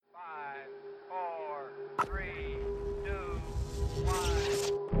Three, two, one.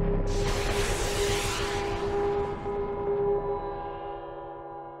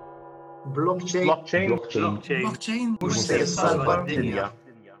 Blockchain.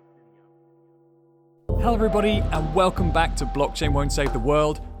 Hello everybody and welcome back to Blockchain Won't Save the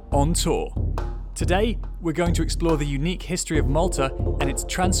World on tour. Today we're going to explore the unique history of Malta and its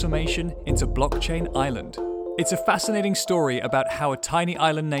transformation into Blockchain Island. It's a fascinating story about how a tiny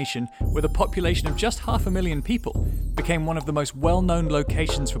island nation with a population of just 500,000 people became one of the most well-known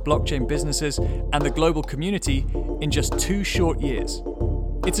locations for blockchain businesses and the global community in just 2 short years.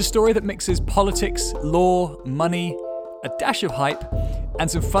 It's a story that mixes politics, law, money, a dash of hype, and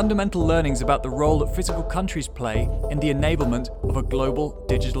some fundamental learnings about the role that physical countries play in the enablement of a global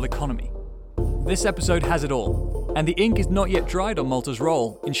digital economy. This episode has it all, and the ink is not yet dried on Malta's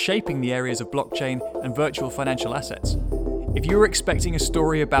role in shaping the areas of blockchain and virtual financial assets. If you were expecting a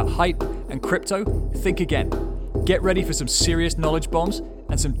story about hype and crypto, think again. Get ready for some serious knowledge bombs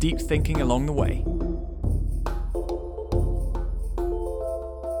and some deep thinking along the way.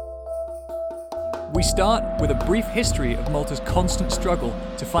 We start with a brief history of Malta's constant struggle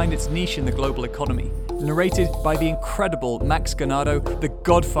to find its niche in the global economy, narrated by the incredible Max Ganado, the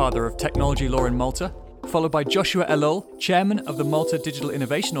godfather of technology law in Malta, followed by Joshua Elul, chairman of the Malta Digital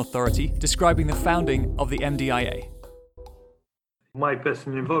Innovation Authority, describing the founding of the MDIA. My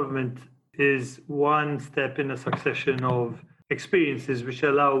personal involvement is one step in a succession of experiences which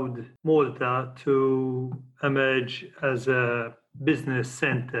allowed Malta to emerge as a business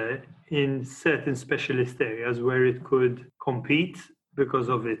center in certain specialist areas where it could compete because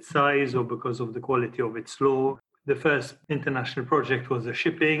of its size or because of the quality of its law. The first international project was a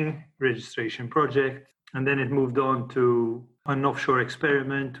shipping registration project, and then it moved on to an offshore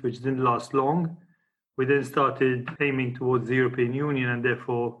experiment which didn't last long. We then started aiming towards the European Union and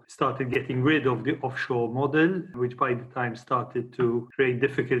therefore started getting rid of the offshore model, which by the time started to create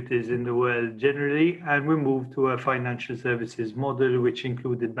difficulties in the world generally. And we moved to a financial services model, which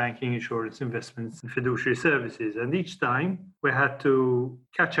included banking, insurance, investments, and fiduciary services. And each time we had to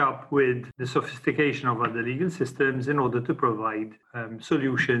catch up with the sophistication of other legal systems in order to provide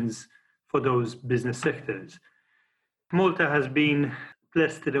solutions for those business sectors. Malta has been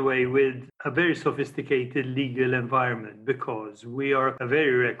blessed in a way with a very sophisticated legal environment because we are a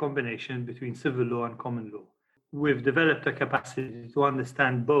very rare combination between civil law and common law. We've developed a capacity to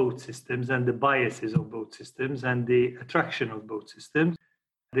understand both systems and the biases of both systems and the attraction of both systems.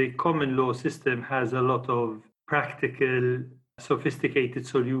 The common law system has a lot of practical, sophisticated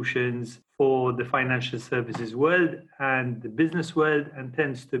solutions for the financial services world and the business world, and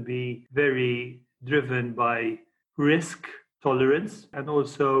tends to be very driven by risk tolerance and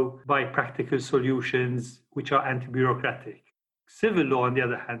also by practical solutions which are anti-bureaucratic. Civil law, on the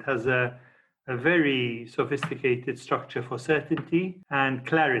other hand, has a very sophisticated structure for certainty and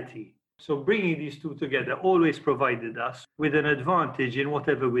clarity. So bringing these two together always provided us with an advantage in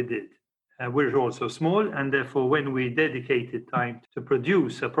whatever we did. We're also small, and therefore when we dedicated time to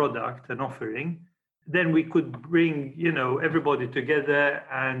produce a product, an offering, then we could bring, everybody together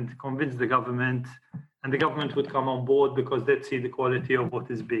and convince the government, and the government would come on board because they'd see the quality of what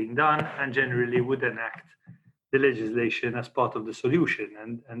is being done and generally would enact the legislation as part of the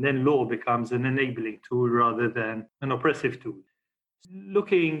solution. And then law becomes an enabling tool rather than an oppressive tool.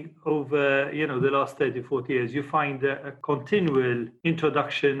 Looking over, the last 30, 40 years, you find a continual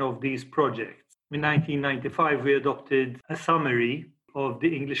introduction of these projects. In 1995, we adopted a summary of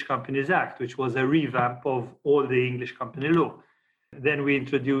the English Companies Act, which was a revamp of all the English company law. Then we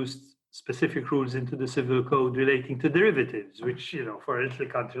introduced specific rules into the civil code relating to derivatives, which, for a little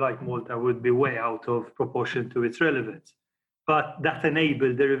country like Malta would be way out of proportion to its relevance. But that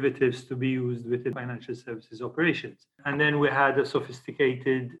enabled derivatives to be used within financial services operations. And then we had a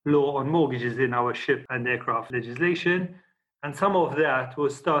sophisticated law on mortgages in our ship and aircraft legislation. And some of that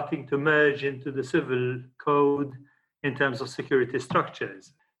was starting to merge into the civil code in terms of security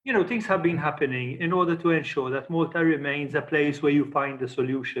structures. Things have been happening in order to ensure that Malta remains a place where you find a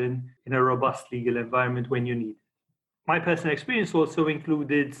solution in a robust legal environment when you need it. My personal experience also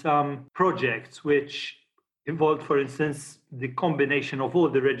included some projects which involved, for instance, the combination of all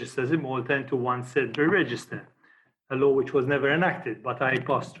the registers in Malta into one central register, a law which was never enacted, but I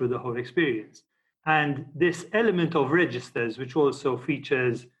passed through the whole experience. And this element of registers, which also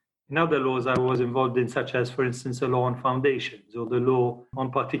features in other laws I was involved in, such as, for instance, a law on foundations or the law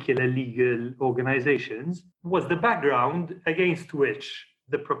on particular legal organizations, was the background against which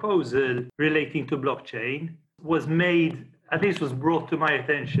the proposal relating to blockchain was made, at least was brought to my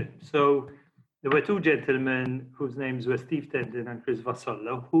attention. So there were two gentlemen whose names were Steve Tendon and Chris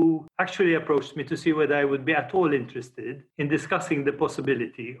Vassallo, who actually approached me to see whether I would be at all interested in discussing the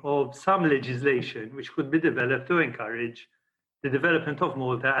possibility of some legislation which could be developed to encourage the development of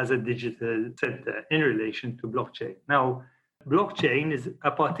Malta as a digital center in relation to blockchain. Now, blockchain is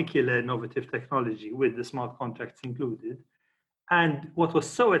a particular innovative technology with the smart contracts included. And what was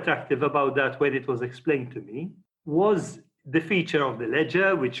so attractive about that when it was explained to me was the feature of the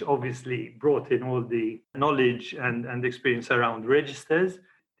ledger, which obviously brought in all the knowledge and experience around registers,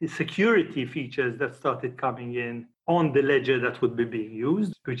 the security features that started coming in on the ledger that would be being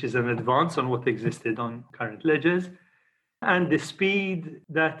used, which is an advance on what existed on current ledgers, and the speed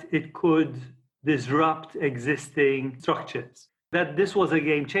that it could disrupt existing structures. That this was a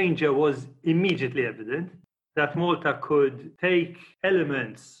game changer was immediately evident, that Malta could take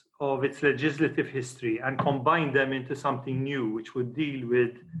elements of its legislative history and combine them into something new which would deal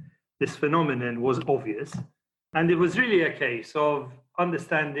with this phenomenon was obvious. And it was really a case of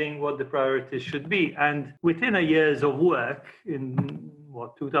understanding what the priorities should be. And within a years of work in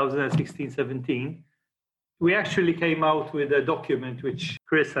 2016-17, we actually came out with a document which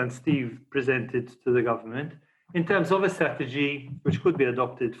Chris and Steve presented to the government in terms of a strategy which could be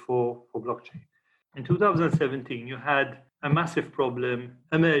adopted for blockchain. In 2017, you had a massive problem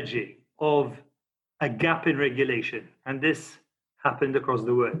emerging of a gap in regulation. And this happened across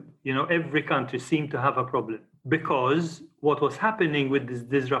the world. Every country seemed to have a problem because what was happening with this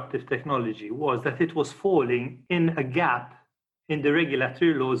disruptive technology was that it was falling in a gap in the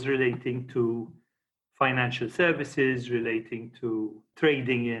regulatory laws relating to financial services, relating to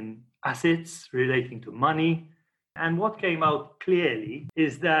trading in assets, relating to money. And what came out clearly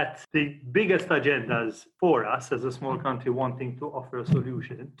is that the biggest agendas for us as a small country wanting to offer a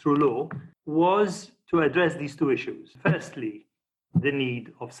solution through law was to address these two issues. Firstly, the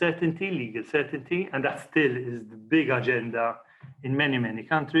need of certainty, legal certainty, and that still is the big agenda in many, many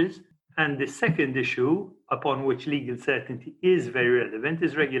countries. And the second issue upon which legal certainty is very relevant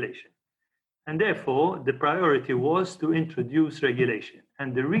is regulation. And therefore, the priority was to introduce regulation.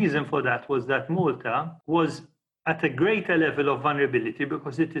 And the reason for that was that Malta was at a greater level of vulnerability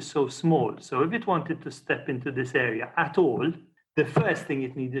because it is so small. So if it wanted to step into this area at all, the first thing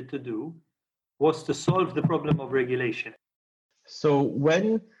it needed to do was to solve the problem of regulation. So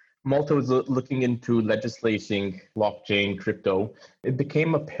when Malta was looking into legislating blockchain, crypto, it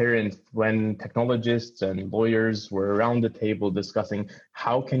became apparent when technologists and lawyers were around the table discussing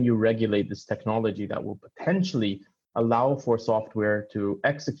how can you regulate this technology that will potentially allow for software to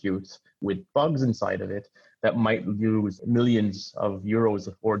execute with bugs inside of it that might use millions of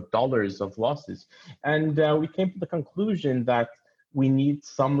euros or dollars of losses. And we came to the conclusion that we need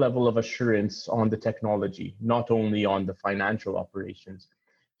some level of assurance on the technology, not only on the financial operations.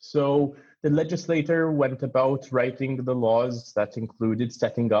 So the legislator went about writing the laws that included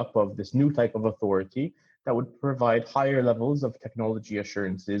setting up of this new type of authority that would provide higher levels of technology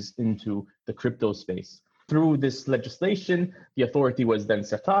assurances into the crypto space. Through this legislation, the authority was then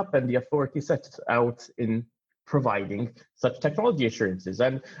set up, and the authority set out in providing such technology assurances.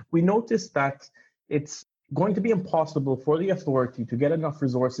 And we noticed that it's going to be impossible for the authority to get enough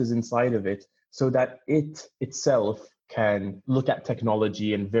resources inside of it so that it itself can look at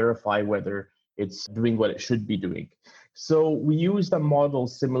technology and verify whether it's doing what it should be doing. So we used a model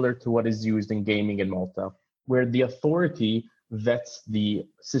similar to what is used in gaming in Malta, where the authority vets the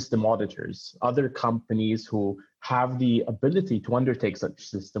system auditors, other companies who have the ability to undertake such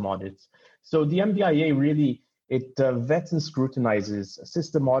system audits. So the MBIA really, it vets and scrutinizes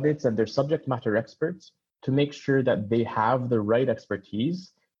system audits and their subject matter experts to make sure that they have the right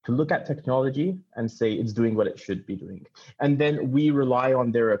expertise to look at technology and say it's doing what it should be doing. And then we rely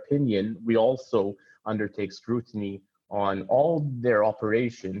on their opinion. We also undertake scrutiny on all their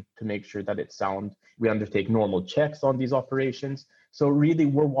operation to make sure that it's sound. We undertake normal checks on these operations. So really,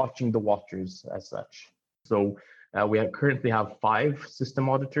 we're watching the watchers as such. So we currently have 5 system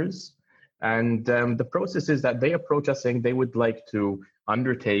auditors. And the process is that they approach us saying they would like to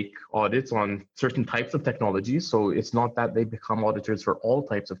undertake audits on certain types of technologies. So it's not that they become auditors for all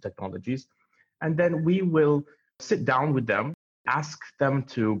types of technologies. And then we will sit down with them, ask them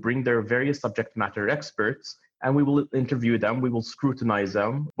to bring their various subject matter experts, and we will interview them. We will scrutinize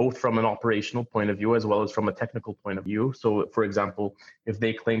them, both from an operational point of view as well as from a technical point of view. So, for example, if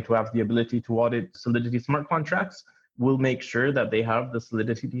they claim to have the ability to audit Solidity smart contracts, we'll make sure that they have the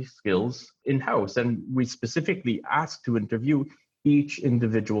Solidity skills in-house. And we specifically ask to interview each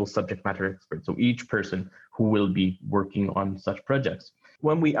individual subject matter expert, so each person who will be working on such projects.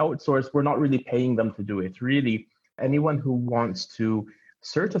 When we outsource, we're not really paying them to do it. Really, anyone who wants to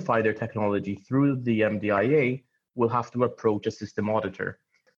certify their technology through the MDIA will have to approach a system auditor.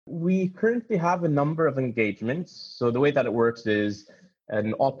 We currently have a number of engagements. So the way that it works is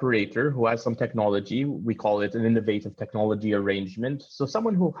an operator who has some technology, we call it an innovative technology arrangement. So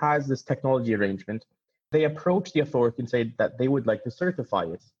someone who has this technology arrangement, they approach the authority and say that they would like to certify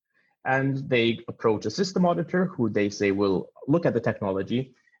it. And they approach a system auditor who they say will look at the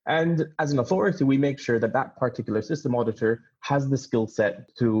technology. And as an authority, we make sure that that particular system auditor has the skill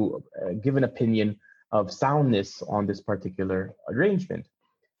set to give an opinion of soundness on this particular arrangement.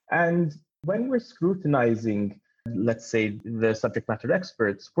 And when we're scrutinizing, let's say, the subject matter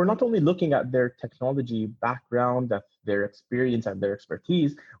experts, we're not only looking at their technology background, at their experience and their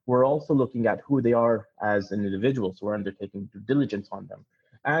expertise, we're also looking at who they are as an individual. So we're undertaking due diligence on them.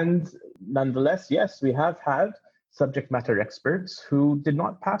 And nonetheless, yes, we have had subject matter experts who did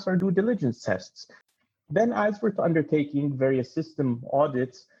not pass our due diligence tests. Then, as we're undertaking various system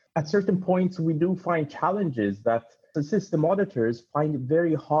audits, at certain points, we do find challenges that the system auditors find it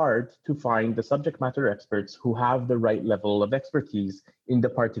very hard to find the subject matter experts who have the right level of expertise in the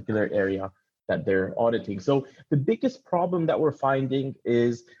particular area that they're auditing. So the biggest problem that we're finding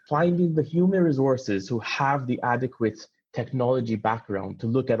is finding the human resources who have the adequate technology background to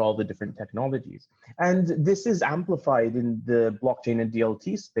look at all the different technologies. And this is amplified in the blockchain and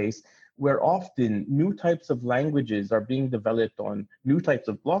DLT space, where often new types of languages are being developed on new types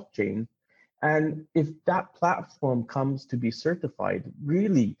of blockchain. And if that platform comes to be certified,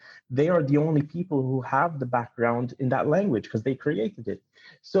 really, they are the only people who have the background in that language because they created it.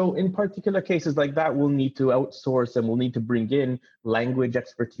 So in particular cases like that, we'll need to outsource and we'll need to bring in language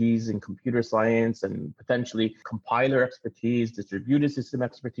expertise in computer science and potentially compiler expertise, distributed system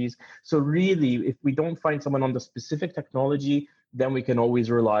expertise. So really, if we don't find someone on the specific technology, then we can always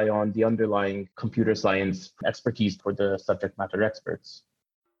rely on the underlying computer science expertise for the subject matter experts.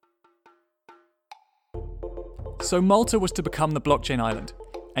 So Malta was to become the blockchain island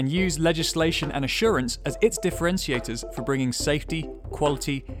and use legislation and assurance as its differentiators for bringing safety,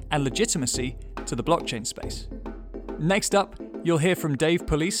 quality, and legitimacy to the blockchain space. Next up, you'll hear from Dave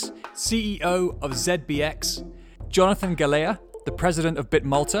Pulis, CEO of ZBX, Jonathan Galea, the president of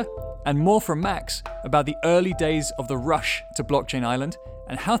BitMalta, and more from Max about the early days of the rush to Blockchain Island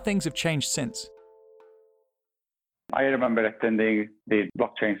and how things have changed since. I remember attending the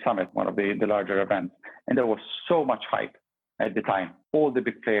Blockchain Summit, one of the larger events, and there was so much hype at the time. All the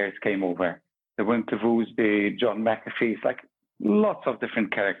big players came over. The Winklevoos, the John McAfee's, like lots of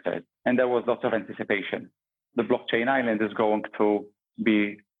different characters, and there was lots of anticipation. The Blockchain Island is going to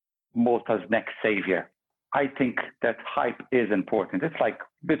be Malta's next savior. I think that hype is important. It's like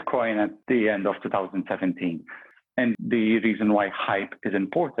Bitcoin at the end of 2017. And the reason why hype is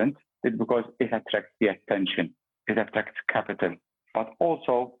important is because it attracts the attention. It attracts capital, but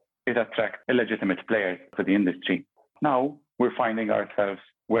also it attracts illegitimate players to the industry. Now we're finding ourselves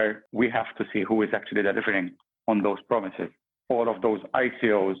where we have to see who is actually delivering on those promises. All of those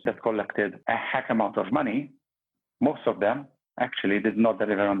ICOs that collected a heck amount of money, most of them actually did not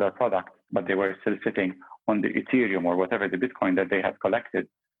deliver on their product, but they were still sitting on the Ethereum or whatever the Bitcoin that they had collected.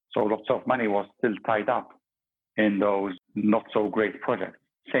 So lots of money was still tied up in those not so great projects.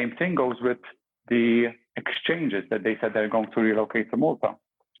 Same thing goes with the exchanges that they said they're going to relocate to Malta.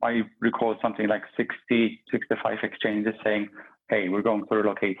 I recall something like 60, 65 exchanges saying, hey, we're going to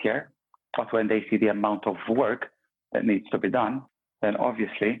relocate here. But when they see the amount of work that needs to be done, then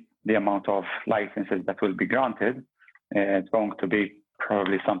obviously the amount of licenses that will be granted is going to be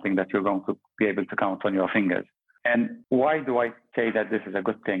probably something that you're going to be able to count on your fingers. And why do I say that this is a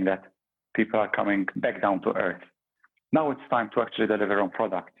good thing, that people are coming back down to earth? Now it's time to actually deliver on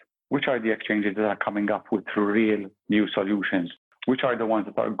product. Which are the exchanges that are coming up with real new solutions? Which are the ones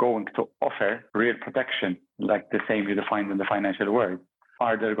that are going to offer real protection, like the same you defined in the financial world?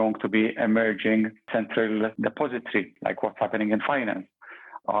 Are there going to be emerging central depository, like what's happening in finance?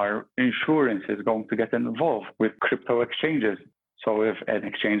 Are insurances going to get involved with crypto exchanges? So if an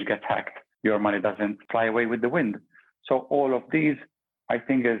exchange gets hacked, your money doesn't fly away with the wind. So all of these, I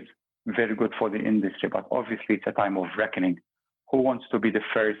think, is very good for the industry, but obviously it's a time of reckoning. Who wants to be the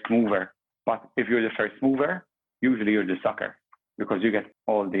first mover? But if you're the first mover, usually you're the sucker because you get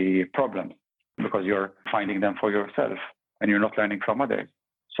all the problems because you're finding them for yourself and you're not learning from others.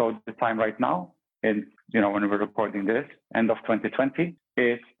 So the time right now, and when we're recording this, end of 2020,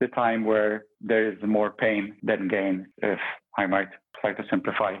 it's the time where there is more pain than gain, if I might try to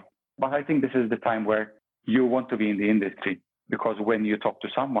simplify. But I think this is the time where you want to be in the industry because when you talk to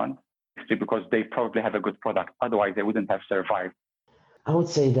someone, it's because they probably have a good product. Otherwise, they wouldn't have survived. I would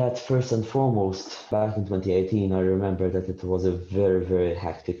say that first and foremost, back in 2018, I remember that it was a very, very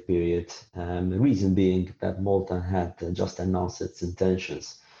hectic period. The reason being that Malta had just announced its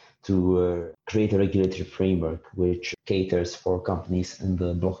intentions to create a regulatory framework which caters for companies in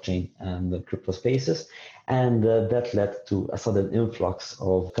the blockchain and the crypto spaces. And that led to a sudden influx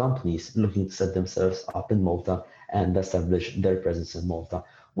of companies looking to set themselves up in Malta and establish their presence in Malta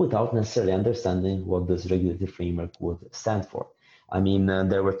without necessarily understanding what this regulatory framework would stand for. I mean,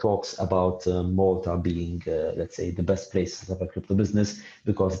 there were talks about Malta being, let's say, the best place to set up a crypto business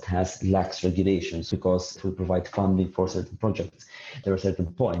because it has lax regulations, because it will provide funding for certain projects. There were certain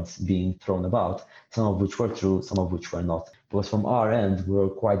points being thrown about, some of which were true, some of which were not. Because from our end, we were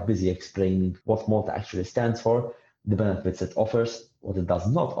quite busy explaining what Malta actually stands for, the benefits it offers, what it does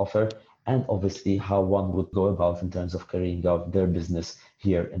not offer, and obviously how one would go about in terms of carrying out their business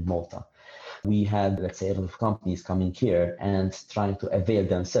here in Malta. We had, let's say, a lot of companies coming here and trying to avail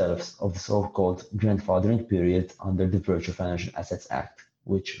themselves of the so-called grandfathering period under the Virtual Financial Assets Act,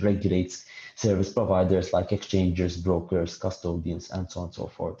 which regulates service providers like exchangers, brokers, custodians, and so on and so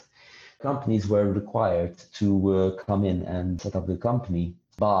forth. Companies were required to come in and set up the company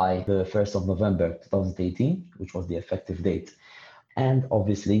by the 1st of November 2018, which was the effective date. And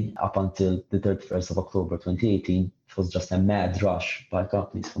obviously, up until the 31st of October 2018, it was just a mad rush by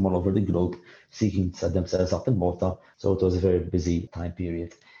companies from all over the globe seeking to set themselves up in Malta. So it was a very busy time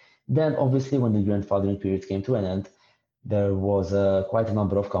period. Then, obviously, when the grandfathering period came to an end, there was quite a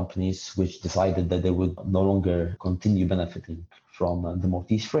number of companies which decided that they would no longer continue benefiting from the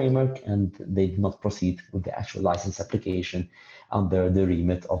Maltese framework, and they did not proceed with the actual license application under the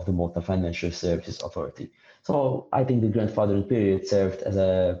remit of the Malta Financial Services Authority. So I think the grandfathering period served as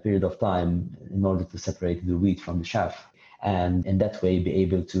a period of time in order to separate the wheat from the chaff, and in that way be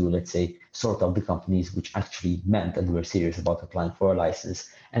able to, let's say, sort out the companies which actually meant that they were serious about applying for a license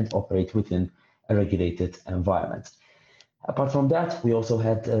and operate within a regulated environment. Apart from that, we also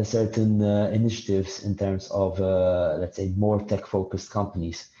had certain initiatives in terms of, let's say, more tech-focused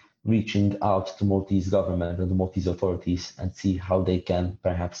companies reaching out to Maltese government and the Maltese authorities and see how they can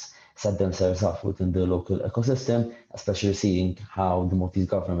perhaps set themselves up within the local ecosystem, especially seeing how the Maltese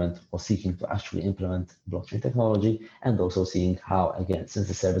government was seeking to actually implement blockchain technology, and also seeing how, again, since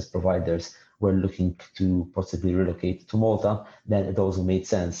the service providers were looking to possibly relocate to Malta, then it also made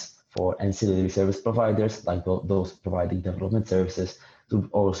sense for ancillary service providers like those providing development services to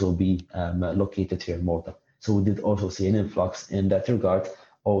also be located here in Malta. So we did also see an influx in that regard.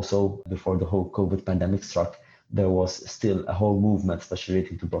 Also, before the whole COVID pandemic struck, there was still a whole movement, especially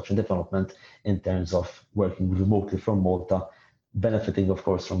relating to blockchain development, in terms of working remotely from Malta, benefiting, of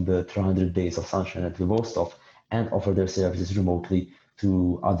course, from the 300 days of sunshine that we boast of, and offer their services remotely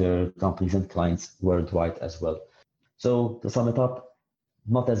to other companies and clients worldwide as well. So to sum it up,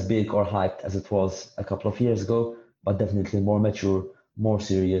 not as big or hyped as it was a couple of years ago, but definitely more mature, more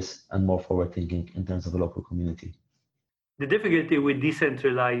serious, and more forward-thinking in terms of the local community. The difficulty with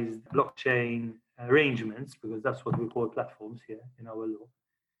decentralized blockchain arrangements, because that's what we call platforms here in our law,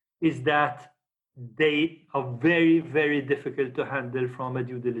 is that they are very, very difficult to handle from a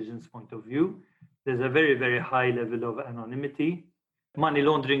due diligence point of view. There's a very, very high level of anonymity. Money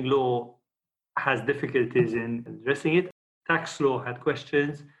laundering law has difficulties in addressing it. Tax law had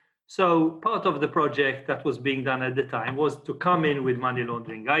questions. So part of the project that was being done at the time was to come in with money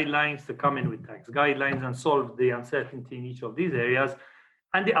laundering guidelines, to come in with tax guidelines and solve the uncertainty in each of these areas.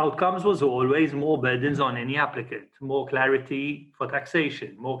 And the outcomes was always more burdens on any applicant, more clarity for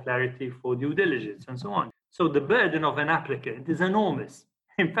taxation, more clarity for due diligence, and so on. So the burden of an applicant is enormous.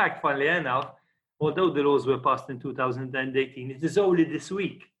 In fact, funnily enough, although the laws were passed in 2018, it is only this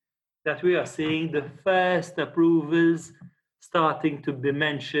week that we are seeing the first approvals starting to be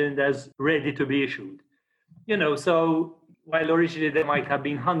mentioned as ready to be issued. So while originally there might have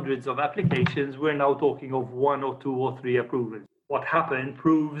been hundreds of applications, we're now talking of 1 or 2 or 3 approvals. What happened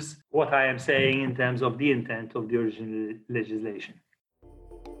proves what I am saying in terms of the intent of the original legislation.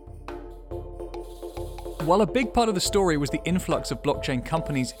 While a big part of the story was the influx of blockchain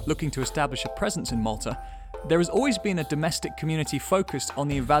companies looking to establish a presence in Malta, there has always been a domestic community focused on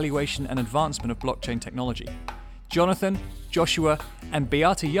the evaluation and advancement of blockchain technology. Jonathan, Joshua, and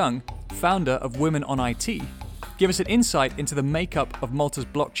Beata Young, founder of Women on IT, give us an insight into the makeup of Malta's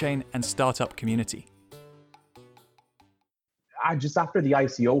blockchain and startup community. Just after the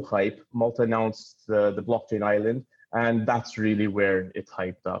ICO hype, Malta announced the blockchain island, and that's really where it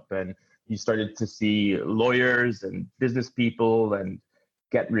hyped up. And you started to see lawyers and business people and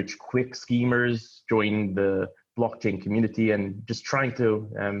get-rich-quick schemers join the blockchain community and just trying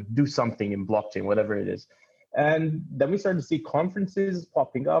to do something in blockchain, whatever it is. And then we started to see conferences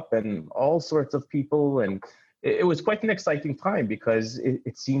popping up and all sorts of people. And it was quite an exciting time because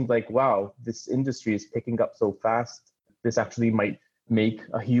it seemed like, wow, this industry is picking up so fast. This actually might make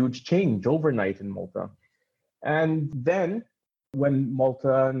a huge change overnight in Malta. And then when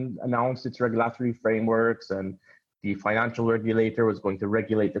Malta announced its regulatory frameworks and the financial regulator was going to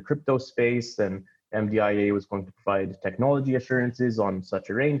regulate the crypto space and MDIA was going to provide technology assurances on such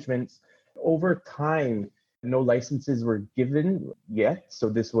arrangements, over time, no licenses were given yet. So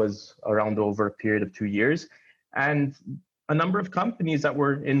this was around over a period of 2 years. And a number of companies that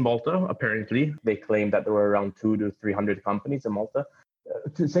were in Malta, apparently, they claimed that there were around 200 to 300 companies in Malta.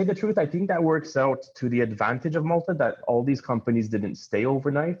 To say the truth, I think that works out to the advantage of Malta, that all these companies didn't stay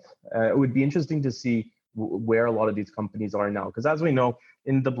overnight. It would be interesting to see where a lot of these companies are now. Because as we know,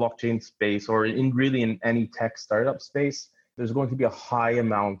 in the blockchain space or in any tech startup space, there's going to be a high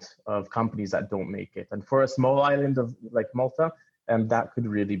amount of companies that don't make it. And for a small island like Malta, that could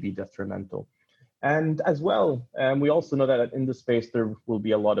really be detrimental. And as well, we also know that in the space, there will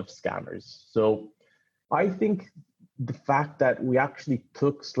be a lot of scammers. So I think the fact that we actually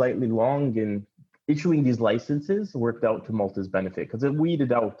took slightly long in issuing these licenses worked out to Malta's benefit because it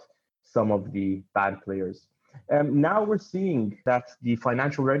weeded out some of the bad players. Now we're seeing that the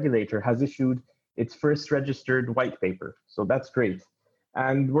financial regulator has issued its first registered white paper. So that's great.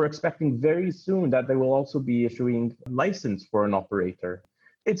 And we're expecting very soon that they will also be issuing a license for an operator.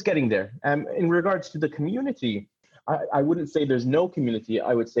 It's getting there. In regards to the community, I wouldn't say there's no community.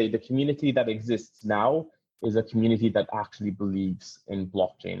 I would say the community that exists now is a community that actually believes in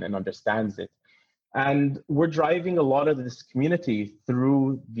blockchain and understands it. And we're driving a lot of this community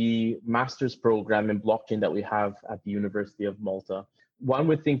through the master's program in blockchain that we have at the University of Malta. One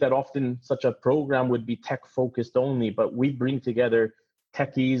would think that often such a program would be tech focused only, but we bring together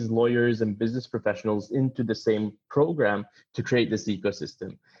techies, lawyers, and business professionals into the same program to create this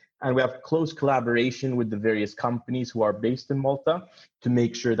ecosystem. And we have close collaboration with the various companies who are based in Malta to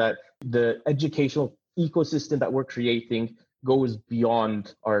make sure that the educational ecosystem that we're creating goes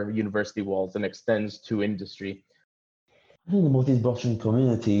beyond our university walls and extends to industry. I think the Maltese blockchain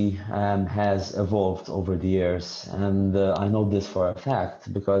community has evolved over the years, and I know this for a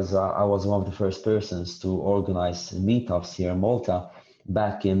fact because I was one of the first persons to organize meetups here in Malta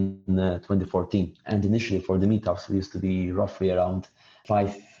back in 2014. And initially for the meetups, we used to be roughly around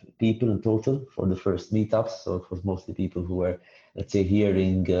 5 people in total for the first meetups. So it was mostly people who were, let's say,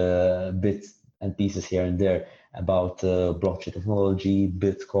 hearing bits and pieces here and there about blockchain technology,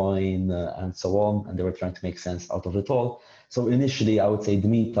 Bitcoin, and so on. And they were trying to make sense out of it all. So initially, I would say the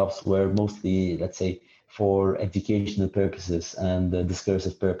meetups were mostly, let's say, for educational purposes and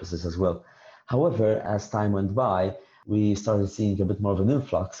discursive purposes as well. However, as time went by, we started seeing a bit more of an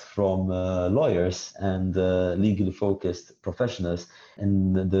influx from lawyers and legally focused professionals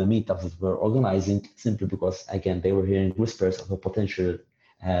in the meetups that we're organizing, simply because, again, they were hearing whispers of a potential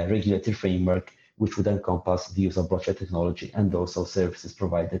regulatory framework which would encompass the use of blockchain technology and also services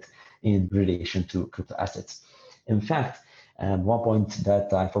provided in relation to crypto assets. In fact, one point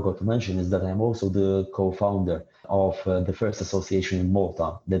that I forgot to mention is that I'm also the co-founder of the first association in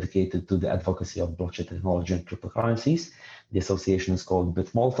Malta dedicated to the advocacy of blockchain technology and cryptocurrencies. The association is called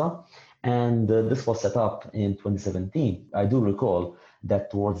BitMalta, and this was set up in 2017. I do recall that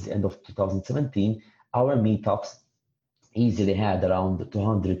towards the end of 2017, our meetups easily had around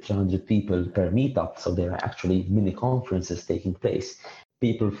 200, 300 people per meetup. So there are actually mini conferences taking place.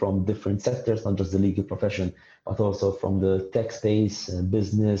 People from different sectors, not just the legal profession, but also from the tech space,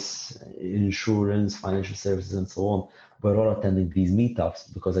 business, insurance, financial services, and so on, were all attending these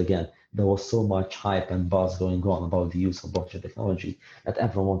meetups because, again, there was so much hype and buzz going on about the use of blockchain technology that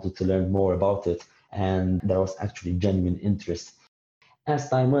everyone wanted to learn more about it. And there was actually genuine interest. As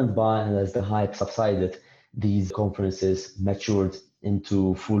time went by and as the hype subsided, these conferences matured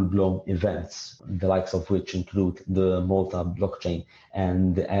into full-blown events, the likes of which include the Malta Blockchain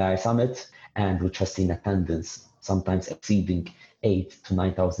and the AI Summit, and which has seen attendance sometimes exceeding 8,000 to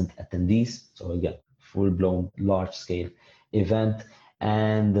 9,000 attendees. So again, full-blown, large-scale event.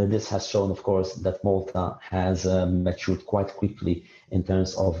 And this has shown, of course, that Malta has matured quite quickly in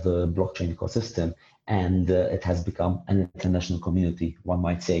terms of the blockchain ecosystem, and it has become an international community, one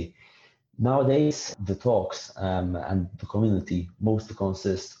might say. Nowadays, the talks and the community mostly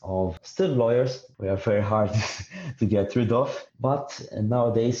consist of still lawyers. We are very hard to get rid of. But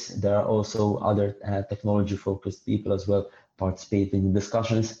nowadays, there are also other technology-focused people as well participating in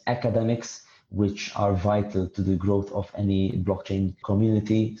discussions, academics, which are vital to the growth of any blockchain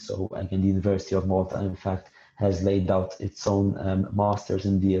community. So again, the University of Malta, in fact, has laid out its own Masters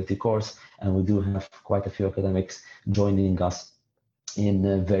in DLT course, and we do have quite a few academics joining us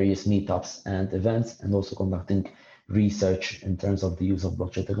in various meetups and events, and also conducting research in terms of the use of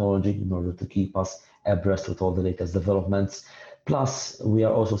blockchain technology in order to keep us abreast with all the latest developments. Plus, we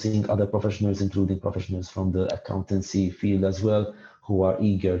are also seeing other professionals, including professionals from the accountancy field as well, who are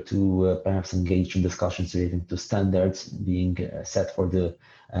eager to perhaps engage in discussions relating to standards being set for the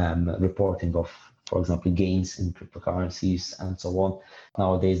reporting of, for example, gains in cryptocurrencies and so on.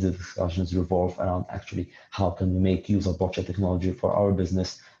 Nowadays, the discussions revolve around actually how can we make use of blockchain technology for our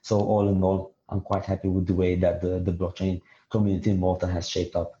business. So all in all, I'm quite happy with the way that the blockchain community in Malta has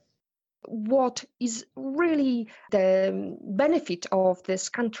shaped up. What is really the benefit of this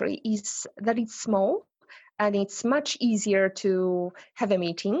country is that it's small and it's much easier to have a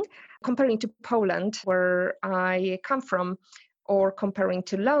meeting comparing to Poland, where I come from, or comparing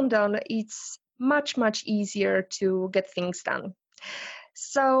to London. It's much easier to get things done.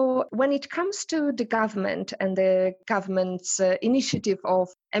 So when it comes to the government and the government's initiative of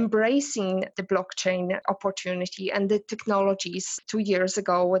embracing the blockchain opportunity and the technologies, 2 years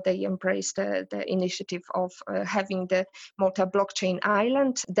ago, they embraced the initiative of having the Malta Blockchain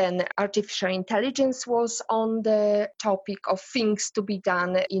Island. Then artificial intelligence was on the topic of things to be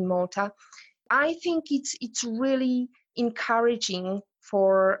done in Malta. I think it's really encouraging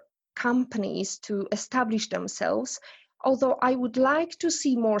for companies to establish themselves. Although I would like to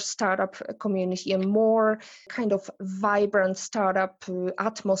see more startup community and more kind of vibrant startup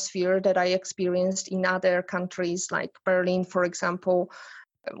atmosphere that I experienced in other countries like Berlin, for example.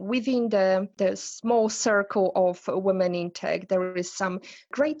 Within the small circle of women in tech, there is some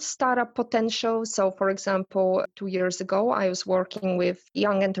great startup potential. So, for example, 2 years ago, I was working with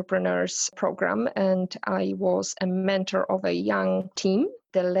Young Entrepreneurs Program, and I was a mentor of a young team.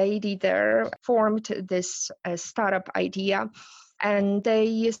 The lady there formed this startup idea, and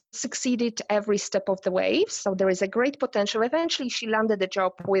they succeeded every step of the way. So there is a great potential. Eventually, she landed a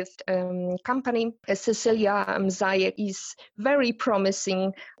job with a company. Cecilia Mzaje is very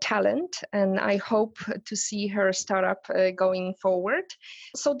promising talent, and I hope to see her startup going forward.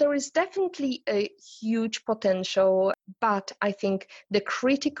 So there is definitely a huge potential, but I think the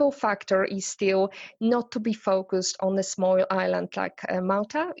critical factor is still not to be focused on a small island like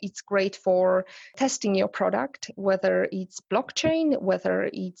Malta. It's great for testing your product, whether it's blockchain, whether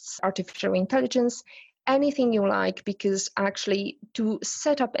it's artificial intelligence, anything you like, because actually to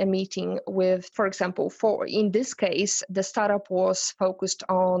set up a meeting with, for example, in this case, the startup was focused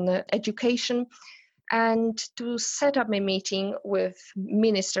on education, and to set up a meeting with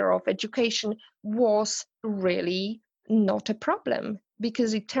Minister of Education was really not a problem,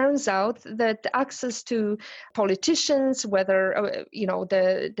 because it turns out that access to politicians, whether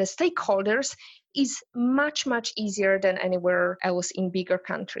the stakeholders, is much easier than anywhere else in bigger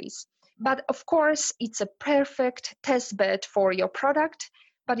countries. But of course, it's a perfect test bed for your product,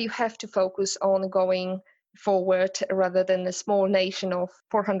 but you have to focus on going forward rather than a small nation of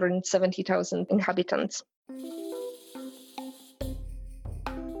 470,000 inhabitants.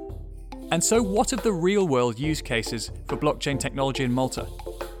 And so what of the real-world use cases for blockchain technology in Malta?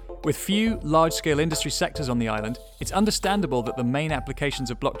 With few large-scale industry sectors on the island, it's understandable that the main applications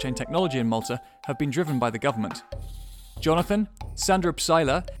of blockchain technology in Malta have been driven by the government. Jonathan, Sandra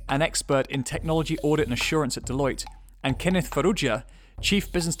Psyla, an expert in technology audit and assurance at Deloitte, and Kenneth Farrugia,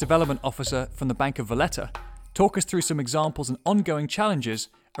 Chief Business Development Officer from the Bank of Valletta, talk us through some examples and ongoing challenges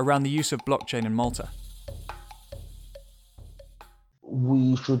around the use of blockchain in Malta.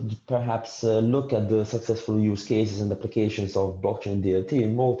 We should perhaps look at the successful use cases and applications of blockchain DLT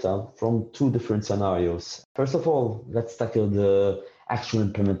in Malta from two different scenarios. First of all, let's tackle the actual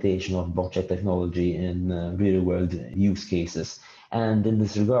implementation of blockchain technology in real-world use cases. And in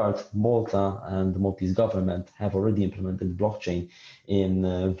this regard, Malta and the Maltese government have already implemented blockchain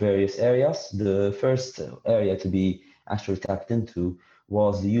in various areas. The first area to be actually tapped into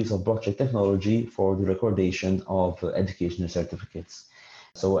was the use of blockchain technology for the recordation of educational certificates.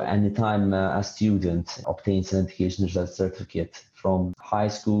 So anytime a student obtains an educational certificate from high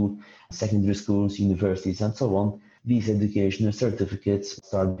school, secondary schools, universities, and so on, these educational certificates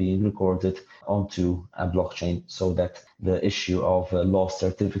start being recorded onto a blockchain so that the issue of lost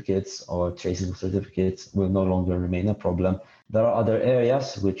certificates or tracing certificates will no longer remain a problem. There are other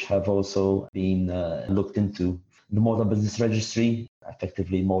areas which have also been looked into. The Malta Business Registry,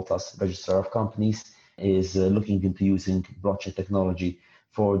 effectively Malta's Register of Companies, is looking into using blockchain technology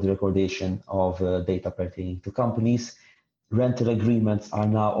for the recordation of data pertaining to companies. Rental agreements are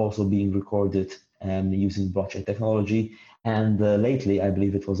now also being recorded using blockchain technology. And lately, I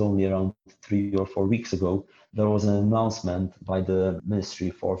believe it was only around 3 or 4 weeks ago, there was an announcement by the Ministry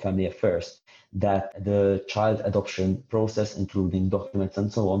for Family Affairs that the child adoption process, including documents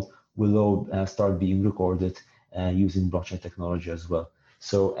and so on, will all start being recorded using blockchain technology as well.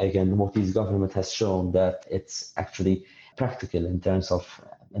 So again, Maltese government has shown that it's actually practical in terms of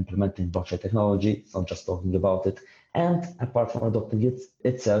implementing blockchain technology. It's not just talking about it. And apart from adopting it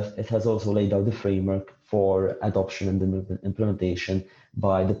itself, it has also laid out the framework for adoption and implementation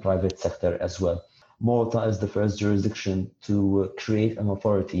by the private sector as well. Malta is the first jurisdiction to create an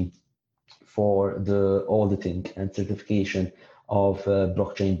authority for the auditing and certification of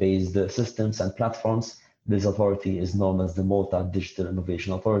blockchain-based systems and platforms. This authority is known as the Malta Digital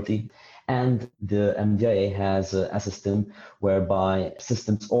Innovation Authority. And the MDIA has a system whereby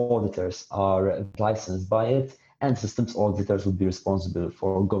systems auditors are licensed by it, and systems auditors would be responsible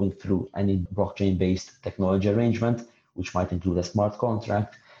for going through any blockchain-based technology arrangement, which might include a smart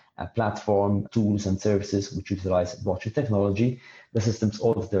contract, a platform, tools and services which utilize blockchain technology. The systems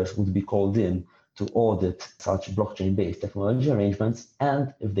auditors would be called in to audit such blockchain-based technology arrangements,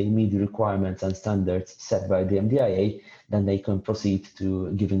 and if they meet the requirements and standards set by the MDIA, then they can proceed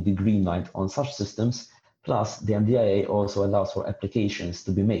to giving the green light on such systems. Plus, the MDIA also allows for applications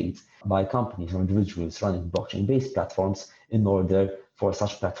to be made by companies or individuals running blockchain-based platforms in order for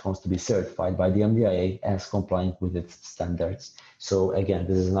such platforms to be certified by the MDIA as complying with its standards. So again,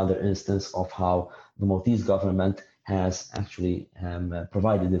 this is another instance of how the Maltese government has actually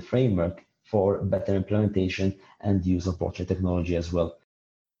provided a framework for better implementation and use of blockchain technology as well.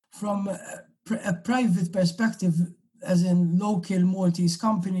 From a private perspective, as in local Maltese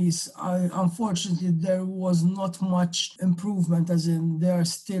companies, unfortunately, there was not much improvement, as in they are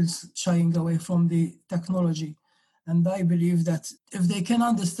still shying away from the technology. And I believe that if they can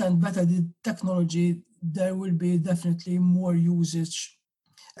understand better the technology, there will be definitely more usage.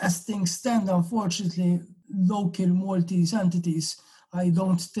 As things stand, unfortunately, local Maltese entities, I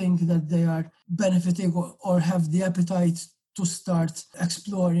don't think that they are benefiting or have the appetite to start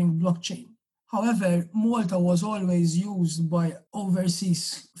exploring blockchain. However, Malta was always used by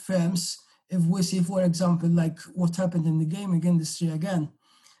overseas firms. If we see, for example, like what happened in the gaming industry again,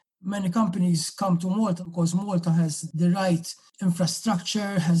 many companies come to Malta because Malta has the right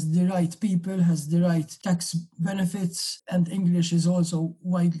infrastructure, has the right people, has the right tax benefits, and English is also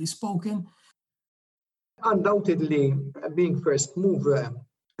widely spoken. Undoubtedly, being first mover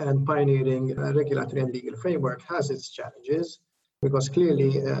and pioneering a regulatory and legal framework has its challenges, because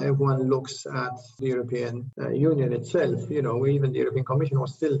clearly if one looks at the European Union itself, even the European Commission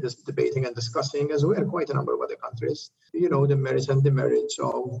was still debating and discussing, as well, quite a number of other countries, the merits and demerits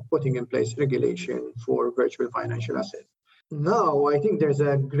of putting in place regulation for virtual financial assets. Now, I think there's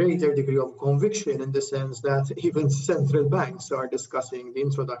a greater degree of conviction in the sense that even central banks are discussing the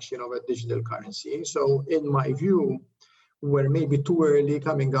introduction of a digital currency. So in my view, we're maybe too early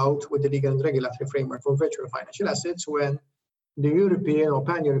coming out with the legal and regulatory framework for virtual financial assets when the European or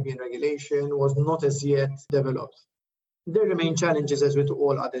pan-European regulation was not as yet developed. There remain challenges as with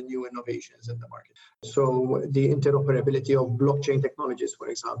all other new innovations in the market. So the interoperability of blockchain technologies, for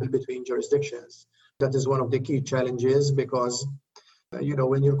example, between jurisdictions, that is one of the key challenges because,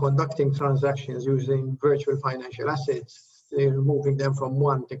 when you're conducting transactions using virtual financial assets, you're moving them from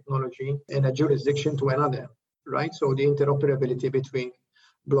one technology in a jurisdiction to another, right? So the interoperability between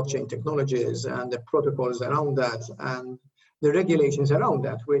blockchain technologies and the protocols around that and the regulations around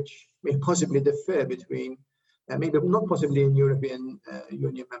that, which may possibly differ between, maybe not possibly in European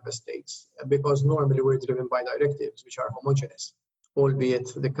Union member states, because normally we're driven by directives, which are homogeneous, albeit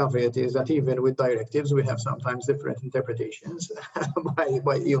the caveat is that even with directives, we have sometimes different interpretations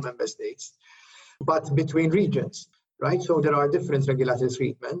by EU member states, but between regions, right? So there are different regulatory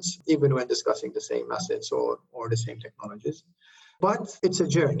treatments, even when discussing the same assets or the same technologies, but it's a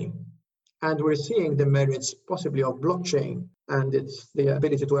journey. And we're seeing the merits possibly of blockchain and it's the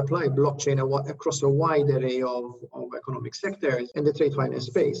ability to apply blockchain across a wide array of economic sectors in the trade finance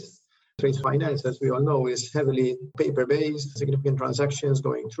space. Trade finance, as we all know, is heavily paper-based, significant transactions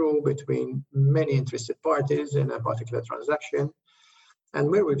going through between many interested parties in a particular transaction. And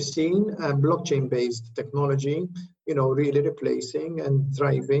where we've seen blockchain-based technology, really replacing and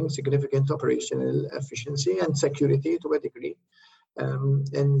driving significant operational efficiency and security to a degree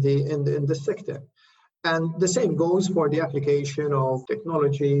in the sector. And the same goes for the application of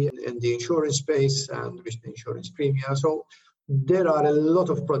technology in the insurance space and with the insurance premium. So there are a lot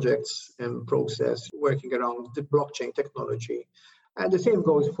of projects in process working around the blockchain technology And the same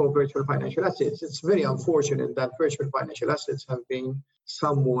goes for virtual financial assets. It's very unfortunate that virtual financial assets have been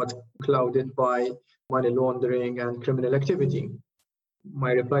somewhat clouded by money laundering and criminal activity.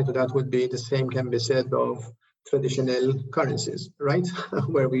 My reply to that would be the same can be said of traditional currencies, right?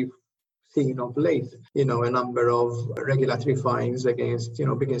 Where we've seen of late, a number of regulatory fines against,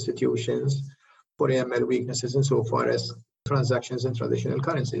 big institutions for AML weaknesses insofar as transactions in traditional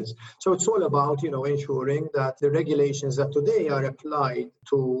currencies. So it's all about, ensuring that the regulations that today are applied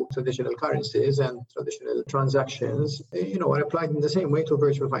to traditional currencies and traditional transactions, are applied in the same way to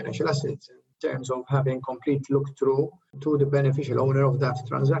virtual financial assets in terms of having complete look-through to the beneficial owner of that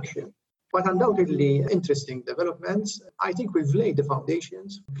transaction. But undoubtedly, interesting developments. I think we've laid the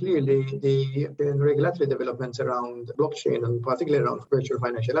foundations. Clearly, the regulatory developments around blockchain and particularly around virtual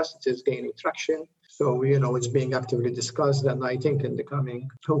financial assets is gaining traction. So, it's being actively discussed. And I think in the coming,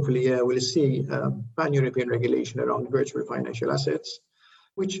 hopefully, we'll see pan-European regulation around virtual financial assets,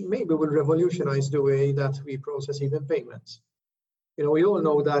 which maybe will revolutionize the way that we process even payments. We all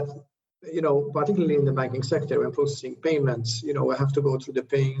know that particularly in the banking sector, when processing payments, we have to go through the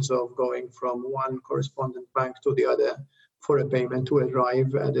pains of going from one correspondent bank to the other for a payment to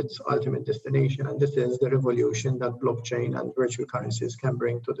arrive at its ultimate destination. And this is the revolution that blockchain and virtual currencies can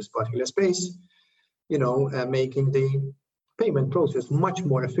bring to this particular space, making the payment process much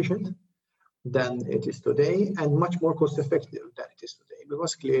more efficient than it is today and much more cost effective than it is today.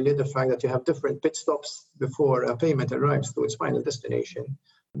 Because clearly the fact that you have different pit stops before a payment arrives to its final destination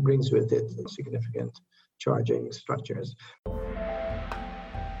brings with it significant charging structures.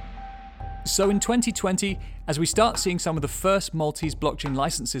 So in 2020, as we start seeing some of the first Maltese blockchain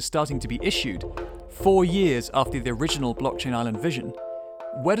licenses starting to be issued, 4 years after the original Blockchain Island vision,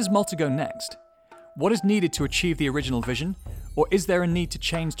 where does Malta go next? What is needed to achieve the original vision? Or is there a need to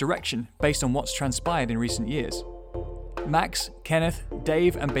change direction based on what's transpired in recent years? Max, Kenneth,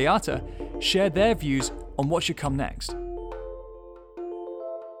 Dave and Beata shared their views on what should come next.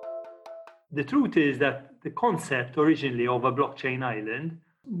 The truth is that the concept originally of a blockchain island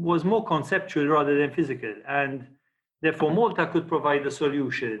was more conceptual rather than physical. And therefore, Malta could provide a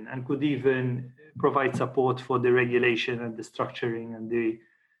solution and could even provide support for the regulation and the structuring and the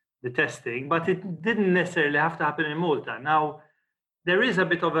testing. But it didn't necessarily have to happen in Malta. Now, there is a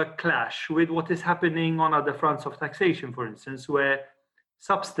bit of a clash with what is happening on other fronts of taxation, for instance, where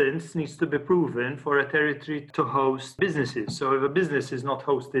substance needs to be proven for a territory to host businesses. So if a business is not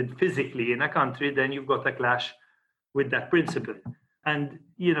hosted physically in a country, then you've got a clash with that principle. And,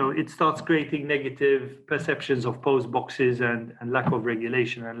 it starts creating negative perceptions of post boxes and lack of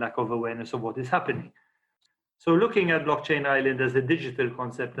regulation and lack of awareness of what is happening. So looking at Blockchain Island as a digital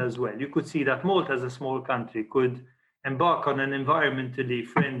concept as well, you could see that Malta as a small country could embark on an environmentally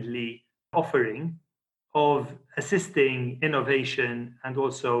friendly offering of assisting innovation and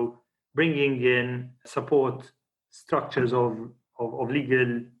also bringing in support structures of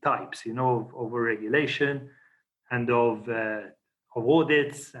legal types, of regulation and of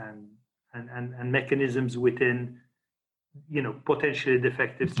audits and mechanisms within, potentially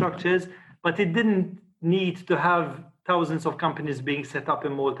defective structures. But it didn't need to have thousands of companies being set up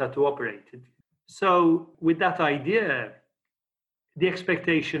in Malta to operate it. So with that idea, the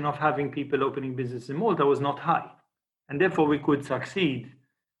expectation of having people opening business in Malta was not high, and therefore we could succeed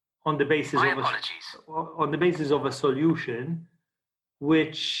on the basis of a solution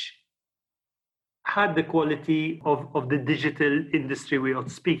which had the quality of the digital industry we are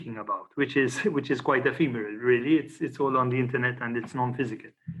speaking about, which is quite ephemeral. Really, it's all on the internet and it's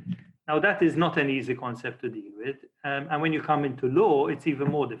non-physical. Now that is not an easy concept to deal with, and when you come into law, it's even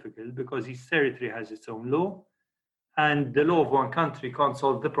more difficult because each territory has its own law. And the law of one country can't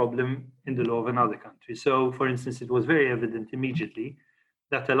solve the problem in the law of another country. So, for instance, it was very evident immediately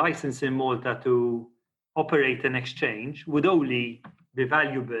that a license in Malta to operate an exchange would only be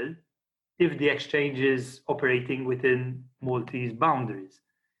valuable if the exchange is operating within Maltese boundaries.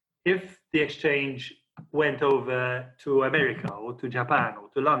 If the exchange went over to America or to Japan or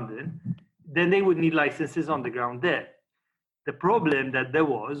to London, then they would need licenses on the ground there. The problem that there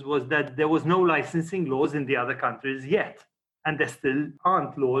was that there was no licensing laws in the other countries yet, and there still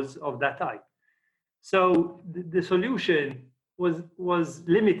aren't laws of that type. So the solution was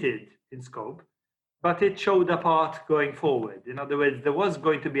limited in scope, but it showed a path going forward. In other words, there was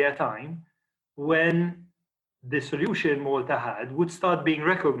going to be a time when the solution Malta had would start being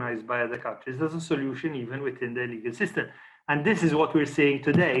recognized by other countries as a solution even within their legal system. And this is what we're seeing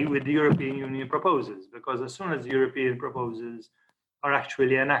today with the European Union proposals, because as soon as the European proposals are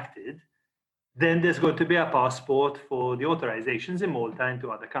actually enacted, then there's going to be a passport for the authorizations in Malta and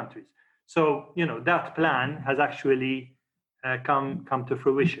to other countries. So, that plan has actually come to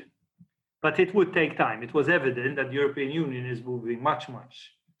fruition. But it would take time. It was evident that the European Union is moving much,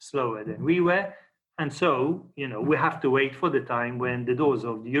 much slower than we were. And so, we have to wait for the time when the doors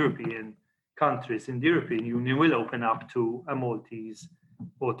of the European countries in the European Union will open up to a Maltese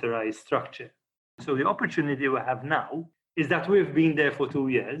authorized structure. So the opportunity we have now is that we've been there for 2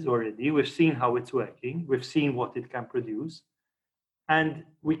 years already. We've seen how it's working. We've seen what it can produce. And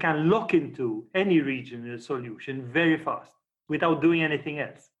we can lock into any regional solution very fast without doing anything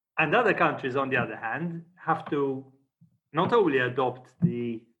else. And other countries, on the other hand, have to not only adopt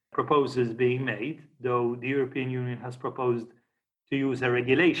the proposals being made, though the European Union has proposed to use a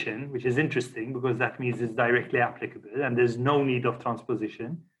regulation, which is interesting because that means it's directly applicable and there's no need of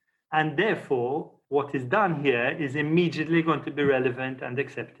transposition. And therefore, what is done here is immediately going to be relevant and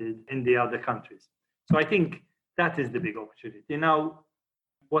accepted in the other countries. So I think that is the big opportunity. Now,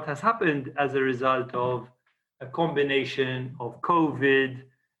 what has happened as a result of a combination of COVID,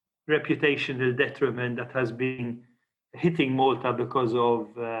 reputational detriment that has been hitting Malta because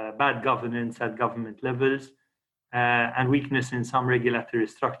of bad governance at government levels and weakness in some regulatory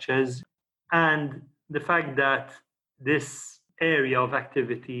structures, and the fact that this area of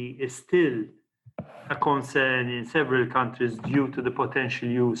activity is still a concern in several countries due to the potential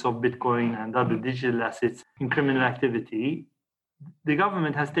use of Bitcoin and other digital assets in criminal activity, the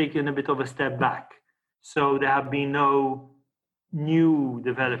government has taken a bit of a step back. So there have been no new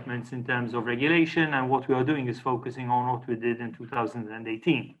developments in terms of regulation, and what we are doing is focusing on what we did in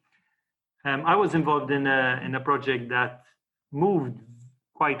 2018. I was involved in a project that moved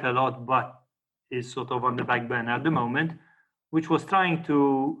quite a lot, but is sort of on the back burner at the moment, which was trying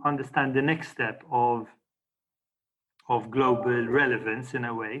to understand the next step of global relevance in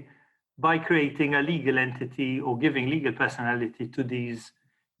a way by creating a legal entity or giving legal personality to these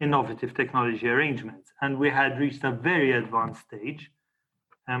innovative technology arrangements. And we had reached a very advanced stage.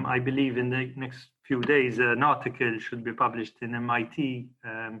 I believe in the next few days, an article should be published in MIT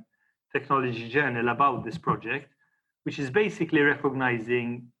Technology Journal about this project, which is basically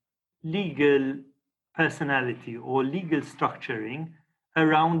recognizing legal personality or legal structuring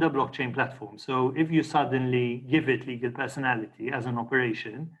around the blockchain platform. So if you suddenly give it legal personality as an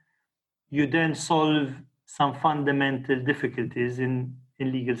operation, you then solve some fundamental difficulties in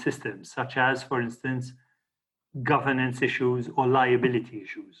legal systems, such as, for instance, governance issues or liability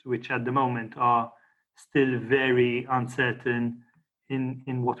issues, which at the moment are still very uncertain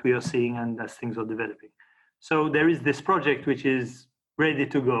in what we are seeing and as things are developing. So there is this project which is ready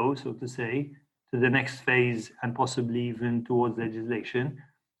to go, so to say, to the next phase and possibly even towards legislation,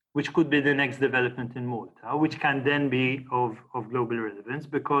 which could be the next development in Malta, which can then be of global relevance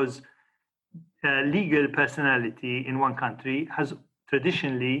because legal personality in one country has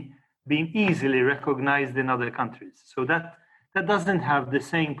traditionally been easily recognized in other countries. So that doesn't have the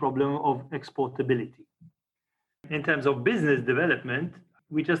same problem of exportability. In terms of business development,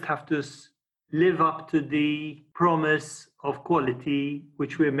 we just have to live up to the promise of quality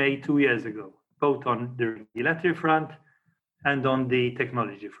which we made 2 years ago, both on the regulatory front and on the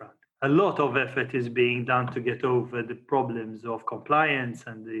technology front. A lot of effort is being done to get over the problems of compliance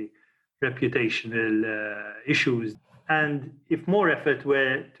and the reputational issues. And if more effort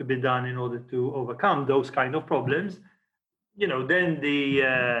were to be done in order to overcome those kind of problems, then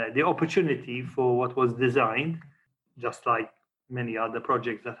the opportunity for what was designed, just like many other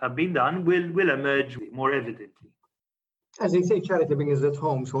projects that have been done, will emerge more evidently. As they say, charity begins at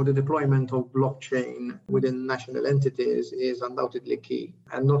home. So the deployment of blockchain within national entities is undoubtedly key,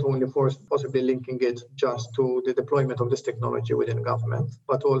 and not only for possibly linking it just to the deployment of this technology within government,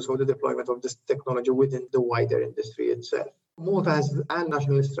 but also the deployment of this technology within the wider industry itself. Malta has a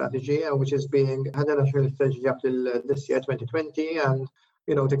national strategy, which is had a national strategy up till this year, 2020, and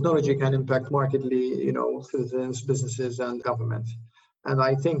technology can impact markedly, citizens, businesses, and government. And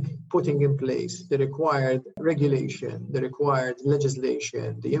I think putting in place the required regulation, the required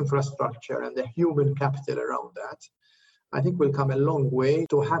legislation, the infrastructure, and the human capital around that, I think will come a long way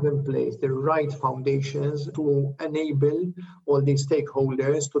to have in place the right foundations to enable all these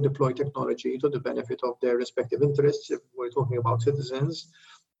stakeholders to deploy technology to the benefit of their respective interests, if we're talking about citizens,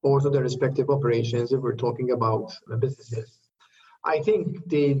 or to their respective operations, if we're talking about businesses. I think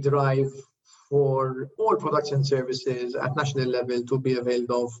the drive for all products and services at national level to be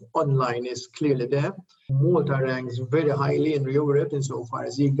availed of online is clearly there. Malta ranks very highly in Europe insofar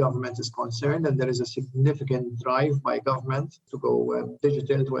as e-government is concerned, and there is a significant drive by government to go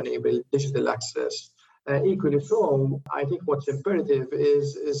digital, to enable digital access. Equally so, I think what's imperative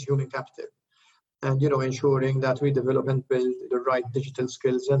is human capital. And ensuring that we develop and build the right digital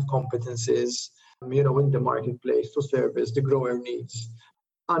skills and competencies in the marketplace to service the grower needs.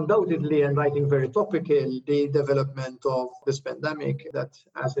 Undoubtedly, and I think very topical, the development of this pandemic, that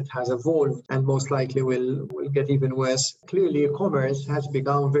as it has evolved and most likely will get even worse, clearly e-commerce has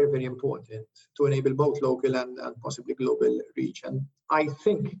become very, very important to enable both local and possibly global reach. And I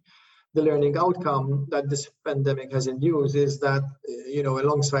think the learning outcome that this pandemic has induced is that,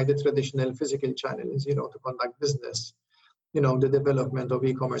 alongside the traditional physical channels, to conduct business, the development of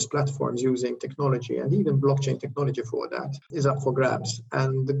e-commerce platforms using technology and even blockchain technology for that is up for grabs.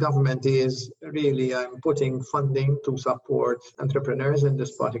 And the government is really putting funding to support entrepreneurs in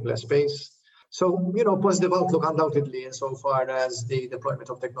this particular space. So, positive outlook undoubtedly insofar as the deployment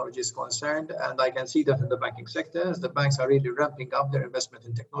of technology is concerned. And I can see that in the banking sector, as the banks are really ramping up their investment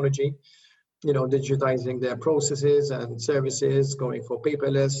in technology, digitizing their processes and services, going for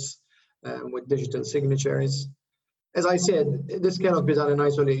paperless with digital signatures. As I said, this cannot be done in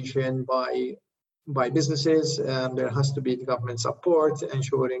isolation by businesses. There has to be the government support,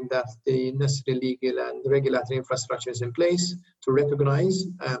 ensuring that the necessary legal and regulatory infrastructure is in place to recognize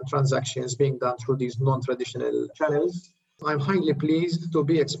transactions being done through these non-traditional channels. I'm highly pleased to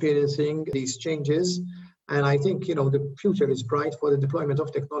be experiencing these changes. And I think, the future is bright for the deployment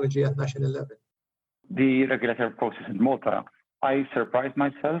of technology at national level. The regulatory process in Malta, I surprised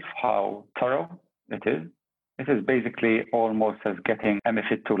myself how thorough it is. It is basically almost as getting a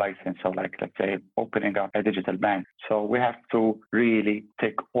MiFID II license, so let's say, opening up a digital bank. So we have to really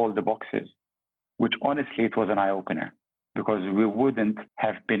tick all the boxes, which honestly, it was an eye-opener because we wouldn't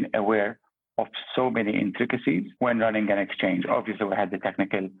have been aware of so many intricacies when running an exchange. Obviously, we had the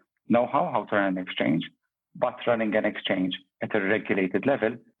technical know-how, how to run an exchange, but running an exchange at a regulated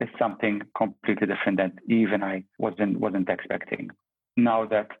level is something completely different that even I wasn't expecting. Now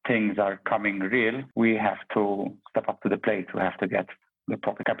that things are coming real, we have to step up to the plate. We have to get the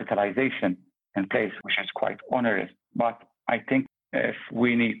proper capitalization in place, which is quite onerous. But I think if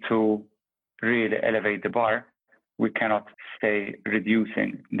we need to really elevate the bar, we cannot stay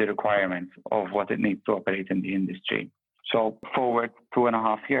reducing the requirements of what it needs to operate in the industry. So forward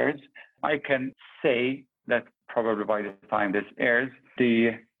 2.5 years, I can say that probably by the time this airs,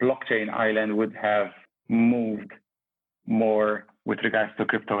 the blockchain island would have moved more with regards to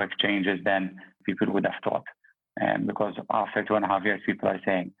crypto exchanges than people would have thought. And because after 2.5 years, people are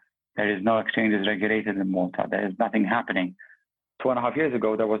saying there is no exchanges regulated in Malta. There is nothing happening. 2.5 years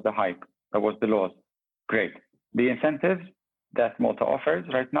ago, there was the hype. There was the laws. Great. The incentives that Malta offers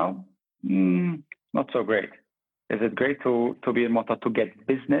right now, not so great. Is it great to be in Malta to get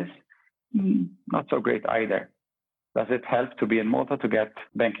business? Not so great either. Does it help to be in Malta to get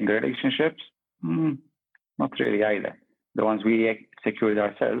banking relationships? Not really either. The ones we secured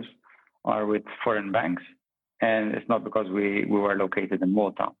ourselves are with foreign banks, and it's not because we were located in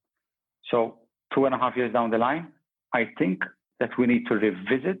Malta. So 2.5 years down the line, I think that we need to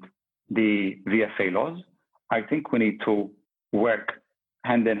revisit the VFA laws. I think we need to work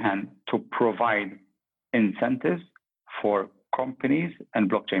hand in hand to provide incentives for companies and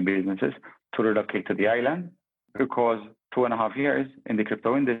blockchain businesses to relocate to the island, because 2.5 years in the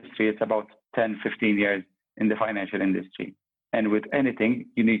crypto industry, it's about 10, 15 years in the financial industry. And with anything,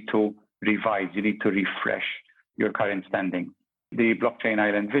 you need to revise, you need to refresh your current standing. The blockchain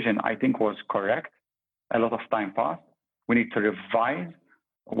island vision, I think, was correct. A lot of time passed. We need to revise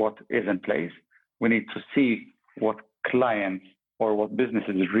what is in place. We need to see what clients or what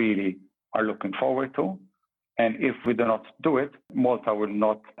businesses really are looking forward to. And if we do not do it, Malta will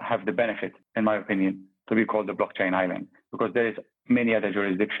not have the benefit, in my opinion, to be called the blockchain island, because there is many other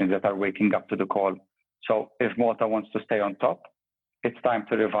jurisdictions that are waking up to the call. So if Malta wants to stay on top, it's time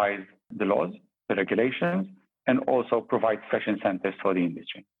to revise the laws, the regulations, and also provide fresh incentives for the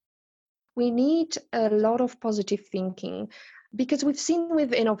industry. We need a lot of positive thinking, because we've seen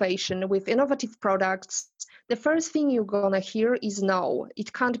with innovation, with innovative products, the first thing you're going to hear is no,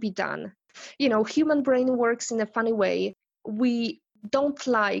 it can't be done. Human brain works in a funny way. We don't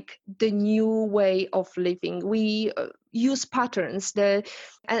like the new way of living. We use patterns,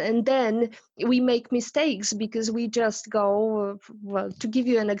 and then we make mistakes because we just go, to give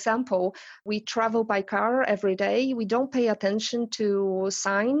you an example, we travel by car every day. We don't pay attention to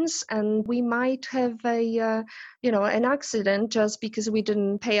signs, and we might have an accident just because we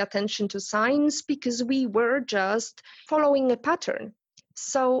didn't pay attention to signs, because we were just following a pattern.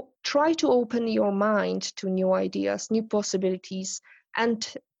 So try to open your mind to new ideas, new possibilities. And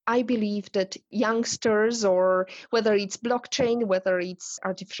I believe that youngsters, or whether it's blockchain, whether it's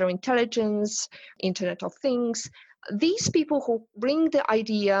artificial intelligence, Internet of Things, these people who bring the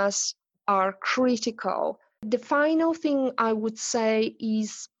ideas are critical. The final thing I would say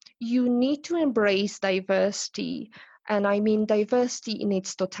is you need to embrace diversity. And I mean diversity in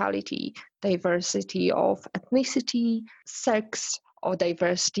its totality, diversity of ethnicity, sex, or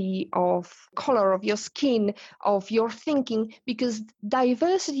diversity of color of your skin, of your thinking, because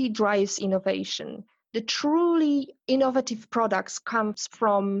diversity drives innovation. The truly innovative products comes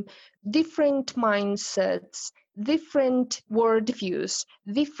from different mindsets, different worldviews,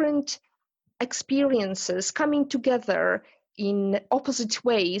 different experiences coming together in opposite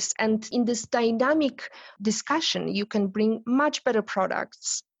ways. And in this dynamic discussion, you can bring much better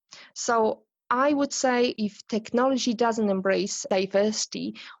products. So I would say if technology doesn't embrace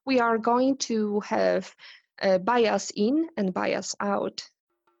diversity, we are going to have bias in and bias out.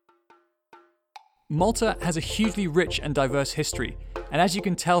 Malta has a hugely rich and diverse history, and as you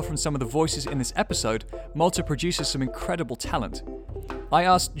can tell from some of the voices in this episode, Malta produces some incredible talent. I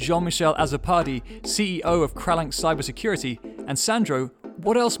asked Jean-Michel Azzopardi, CEO of Kralanc Cybersecurity, and Sandro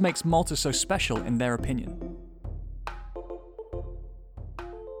what else makes Malta so special in their opinion.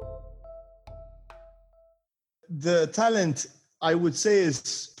 The talent, I would say,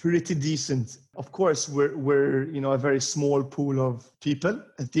 is pretty decent. Of course, we're a very small pool of people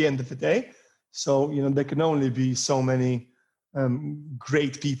at the end of the day. So, there can only be so many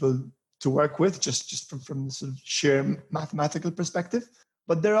great people to work with, just from the sort of sheer mathematical perspective.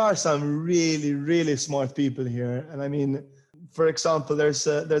 But there are some really, really smart people here. And I mean, for example, there's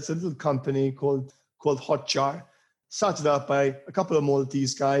a little company called Hotjar, started up by a couple of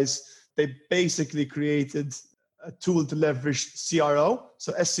Maltese guys. They basically created a tool to leverage CRO.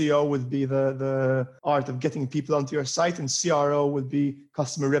 So SEO would be the art of getting people onto your site, and CRO would be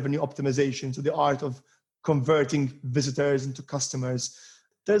customer revenue optimization. So the art of converting visitors into customers.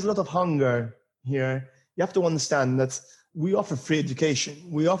 There's a lot of hunger here. You have to understand that we offer free education.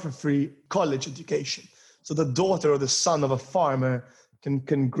 We offer free college education. So the daughter or the son of a farmer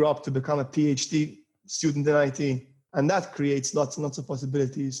can grow up to become a PhD student in IT. And that creates lots and lots of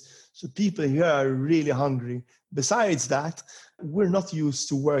possibilities. So people here are really hungry. Besides that, we're not used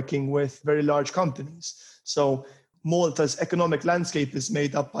to working with very large companies. So Malta's economic landscape is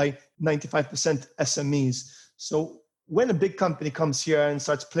made up by 95% SMEs. So when a big company comes here and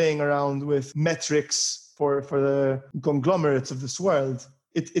starts playing around with metrics for the conglomerates of this world,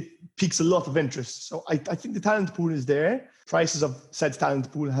 it piques a lot of interest. So I think the talent pool is there. Prices of said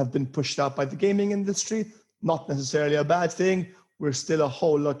talent pool have been pushed up by the gaming industry. Not necessarily a bad thing. We're still a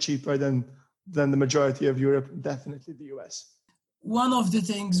whole lot cheaper than the majority of Europe, definitely the US. One of the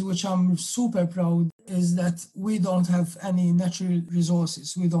things which I'm super proud is that we don't have any natural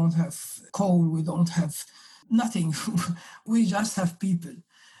resources. We don't have coal. We don't have nothing. We just have people.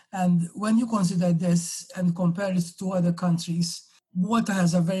 And when you consider this and compare it to other countries, Malta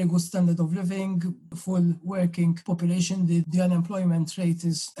has a very good standard of living, full working population. The unemployment rate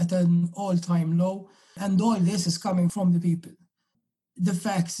is at an all-time low. And all this is coming from the people. The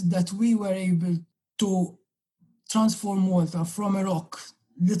fact that we were able to transform Malta from a rock,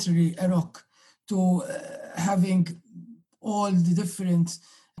 literally a rock, to having all the different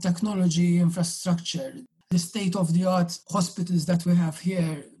technology infrastructure, the state-of-the-art hospitals that we have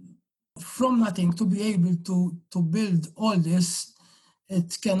here, from nothing to be able to build all this,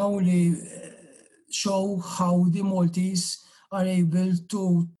 it can only show how the Maltese are able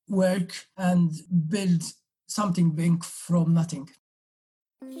to work and build something big from nothing.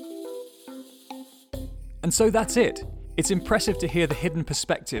 And so that's it. It's impressive to hear the hidden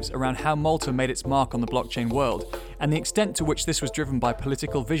perspectives around how Malta made its mark on the blockchain world, and the extent to which this was driven by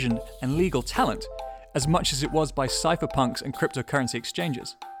political vision and legal talent, as much as it was by cypherpunks and cryptocurrency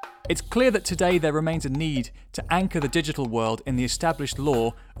exchanges. It's clear that today there remains a need to anchor the digital world in the established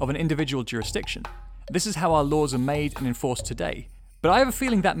law of an individual jurisdiction. This is how our laws are made and enforced today. But I have a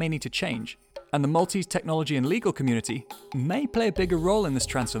feeling that may need to change, and the Maltese technology and legal community may play a bigger role in this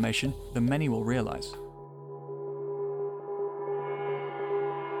transformation than many will realise.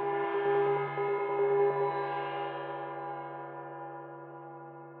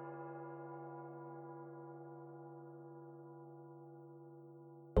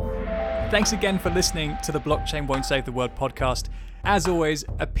 Thanks again for listening to the Blockchain Won't Save the World podcast. As always,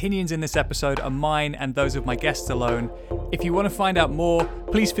 opinions in this episode are mine and those of my guests alone. If you want to find out more,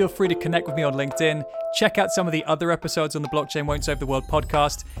 please feel free to connect with me on LinkedIn, check out some of the other episodes on the Blockchain Won't Save the World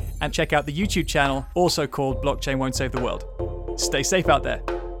podcast, and check out the YouTube channel, also called Blockchain Won't Save the World. Stay safe out there.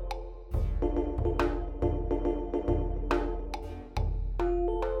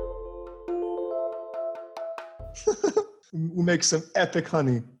 We make some epic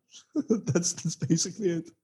honey. That's basically it.